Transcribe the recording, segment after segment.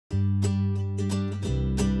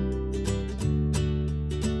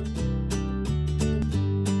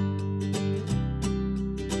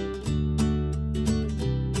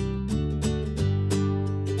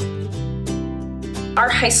our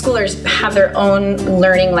high schoolers have their own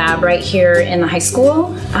learning lab right here in the high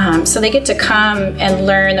school. So they get to come and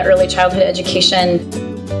learn the early childhood education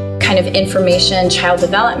kind of information, child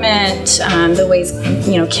development, the ways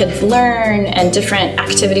kids learn, and different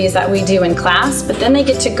activities that we do in class. But then they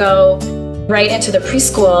get to go right into the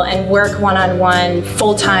preschool and work one-on-one,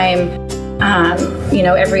 full-time.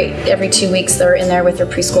 Every 2 weeks they're in there with their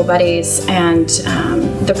preschool buddies, and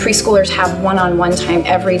the preschoolers have one-on-one time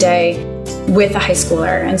every day with a high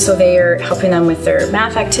schooler, and so they are helping them with their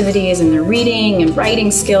math activities and their reading and writing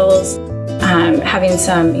skills, having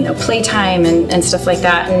some playtime and stuff like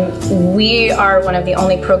that. And we are one of the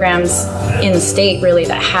only programs in the state really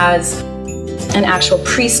that has an actual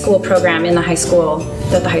preschool program in the high school,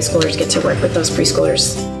 that the high schoolers get to work with those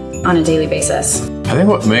preschoolers on a daily basis. I think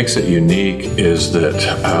what makes it unique is that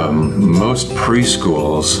most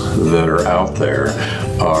preschools that are out there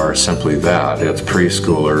are simply that. It's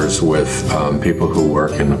preschoolers with people who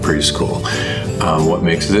work in the preschool. What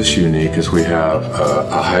makes this unique is we have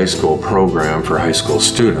a high school program for high school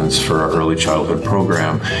students, for our early childhood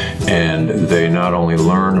program, and they not only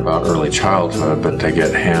learn about early childhood, but they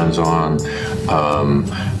get hands-on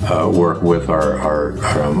work with our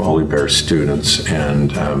Oly Bear students,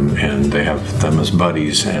 and they have them as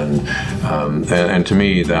buddies, and to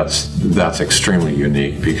me that's extremely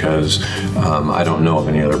unique, because I don't know of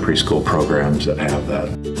any other preschool programs that have that.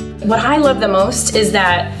 What I love the most is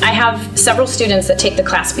that I have several students that take the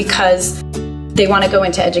class because they want to go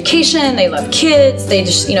into education, they love kids, they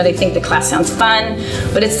just, they think the class sounds fun,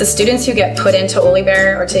 but it's the students who get put into Oly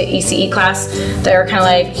Bear or to ECE class that are kind of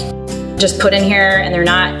like just put in here and they're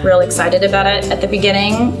not real excited about it at the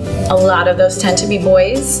beginning. A lot of those tend to be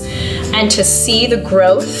boys. And to see the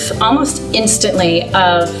growth almost instantly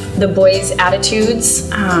of the boys' attitudes,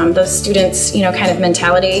 those students, kind of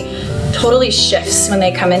mentality totally shifts when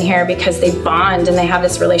they come in here, because they bond and they have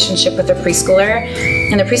this relationship with their preschooler.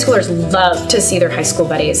 And the preschoolers love to see their high school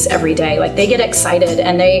buddies every day. Like, they get excited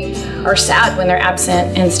and they are sad when they're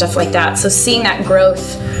absent and stuff like that. So seeing that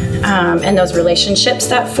growth and those relationships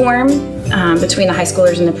that form between the high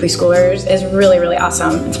schoolers and the preschoolers is really, really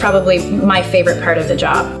awesome. It's probably my favorite part of the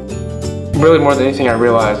job. Really, more than anything, I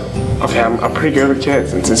realized, okay, I'm pretty good with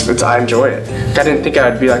kids, and I enjoy it. I didn't think I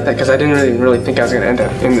would be like that, because I didn't really think I was going to end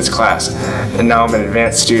up in this class. And now I'm an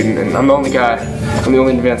advanced student, and I'm the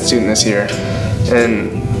only advanced student this year.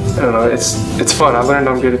 And I don't know, it's fun. I learned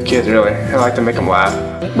I'm good with kids, really. I like to make them laugh.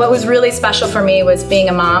 What was really special for me was being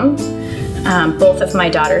a mom. Both of my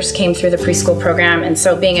daughters came through the preschool program, and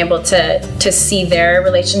so being able to see their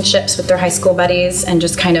relationships with their high school buddies, and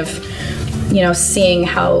just kind of seeing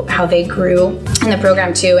how they grew in the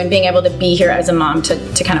program too, and being able to be here as a mom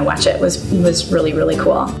to kind of watch it was really, really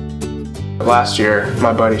cool. Last year,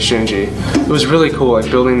 my buddy Shinji, it was really cool, like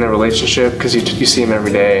building the relationship, because you see him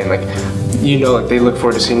every day, and like they look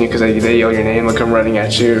forward to seeing you because they yell your name, like I'm running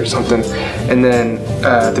at you or something. And then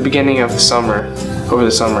at the beginning of the summer, over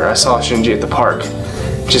the summer, I saw Shinji at the park,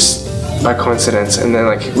 just by coincidence, and then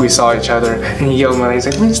we saw each other, and he yelled my name. He's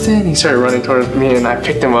like, Winston. He started running towards me, and I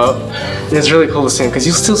picked him up. And it's really cool to see him, because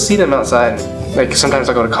you still see them outside. Like, sometimes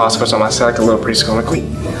I go to Costco or something, I see like a little preschool, I'm like, wait,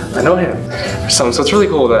 I know him, or something. So it's really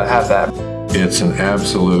cool to have that. It's an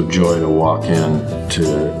absolute joy to walk in to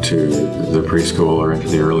the preschool or into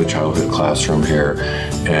the early childhood classroom here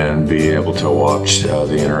and be able to watch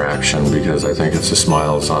the interaction, because I think it's the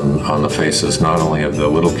smiles on the faces, not only of the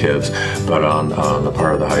little kids, but on the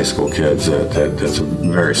part of the high school kids that's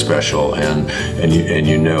very special, and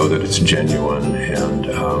you know that it's genuine,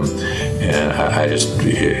 and I just,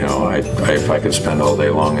 if I could spend all day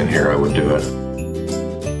long in here, I would do it.